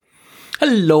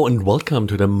Hello and welcome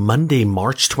to the Monday,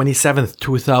 March 27th,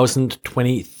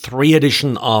 2023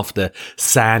 edition of the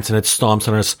SANS and its Storm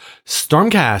Center's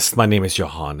StormCast. My name is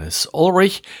Johannes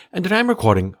Ulrich and today I'm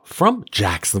recording from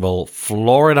Jacksonville,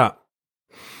 Florida.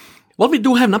 Well, we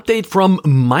do have an update from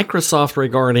Microsoft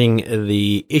regarding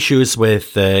the issues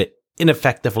with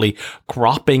ineffectively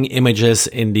cropping images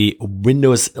in the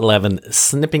Windows 11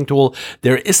 snipping tool.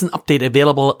 There is an update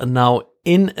available now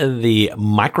in the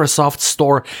Microsoft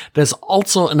Store. There's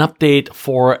also an update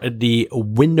for the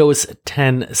Windows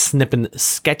 10 Snip and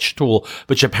Sketch tool,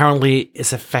 which apparently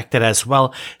is affected as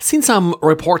well. Seen some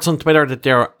reports on Twitter that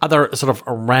there are other sort of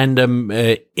random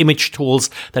image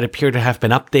tools that appear to have been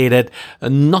updated.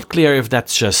 Not clear if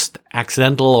that's just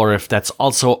accidental or if that's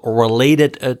also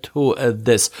related to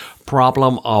this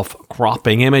problem of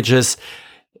cropping images.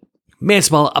 May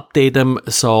as well update them,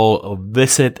 so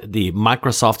visit the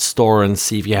Microsoft Store and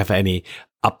see if you have any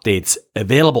updates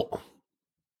available.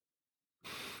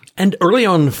 And early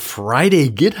on Friday,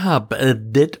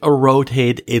 GitHub did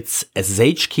rotate its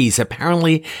SSH keys.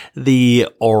 Apparently, the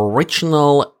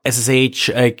original SSH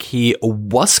key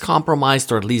was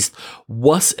compromised, or at least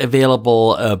was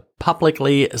available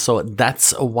publicly, so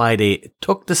that's why they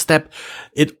took the step.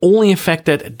 It only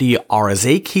affected the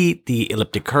RSA key. The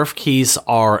elliptic curve keys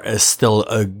are still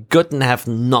good and have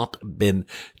not been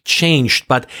changed.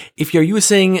 But if you're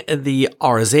using the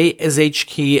RSA SSH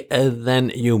key,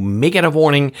 then you may get a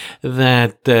warning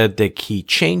that the key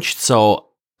changed. So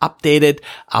update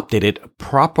it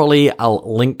properly. I'll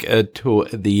link to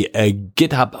the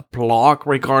GitHub blog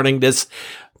regarding this.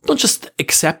 Don't just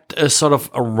accept sort of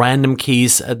random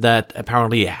keys that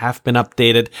apparently have been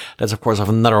updated. That's, of course,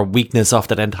 another weakness of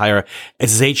that entire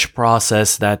SSH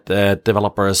process, that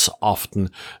developers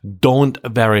often don't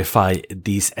verify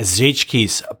these SSH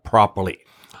keys properly.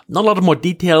 Not a lot of more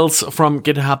details from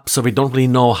GitHub, so we don't really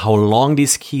know how long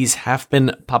these keys have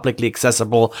been publicly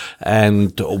accessible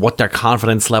and what their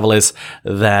confidence level is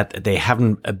that they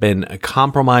haven't been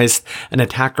compromised. An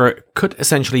attacker could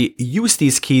essentially use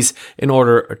these keys in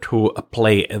order to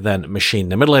play then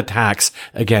machine-in-the-middle attacks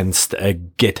against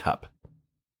GitHub.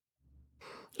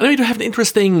 And we do have an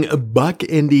interesting bug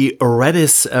in the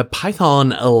Redis Python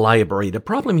library. The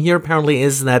problem here apparently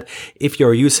is that if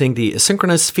you're using the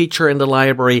synchronous feature in the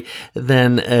library,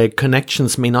 then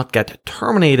connections may not get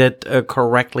terminated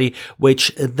correctly,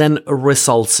 which then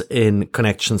results in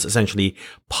connections essentially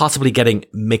possibly getting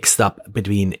mixed up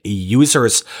between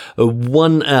users.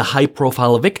 One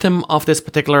high-profile victim of this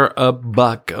particular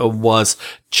bug was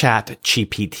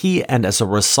ChatGPT, and as a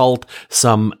result,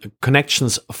 some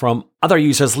connections from other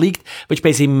users leaked, which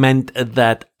basically meant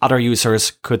that other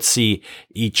users could see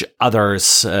each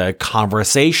other's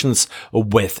conversations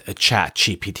with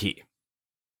ChatGPT.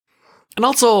 And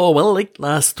also, well, late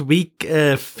last week,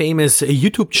 famous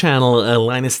YouTube channel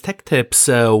Linus Tech Tips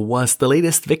was the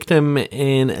latest victim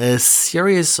in a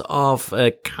series of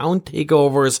account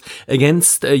takeovers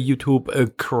against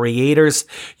YouTube creators.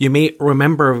 You may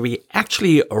remember we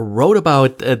actually wrote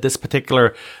about this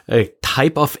particular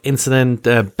type of incident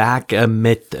back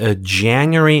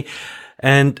mid-January.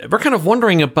 And we're kind of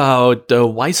wondering about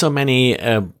why so many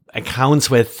accounts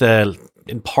with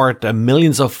in part,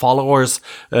 millions of followers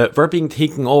were being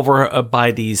taken over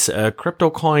by these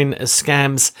crypto coin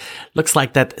scams. Looks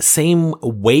like that same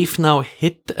wave now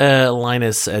hit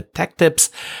Linus Tech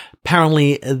Tips.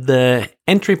 Apparently, the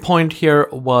entry point here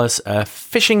was a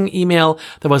phishing email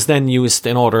that was then used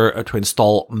in order to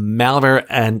install malware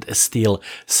and steal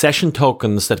session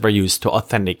tokens that were used to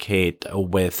authenticate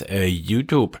with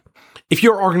YouTube. If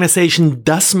your organization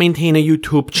does maintain a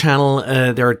YouTube channel,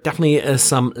 there are definitely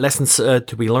some lessons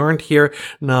to be learned here.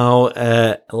 Now,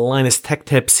 Linus Tech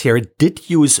Tips here did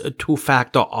use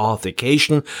two-factor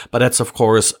authentication, but that's, of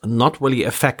course, not really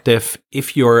effective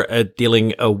if you're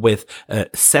dealing with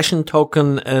session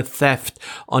token theft.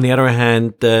 On the other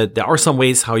hand, there are some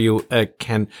ways how you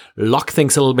can lock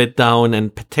things a little bit down, in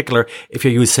particular if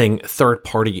you're using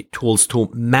third-party tools to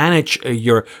manage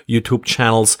your YouTube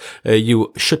channels.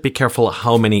 You should be careful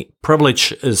how many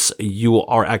privileges you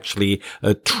are actually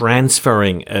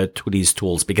transferring to these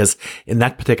tools, because in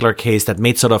that particular case, that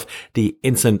made sort of the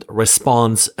instant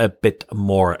response a bit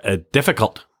more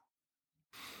difficult.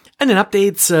 And then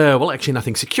updates, well, actually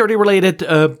nothing security related,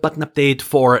 but an update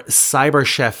for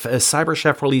CyberChef.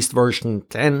 CyberChef released version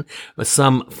 10 with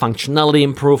some functionality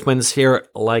improvements here,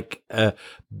 like a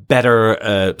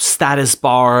better status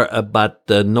bar, but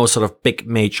no sort of big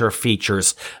major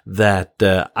features that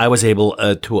I was able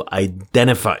to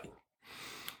identify.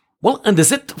 Well, and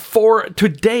that's it for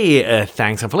today.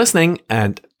 Thanks for listening,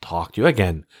 and talk to you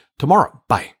again tomorrow.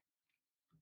 Bye.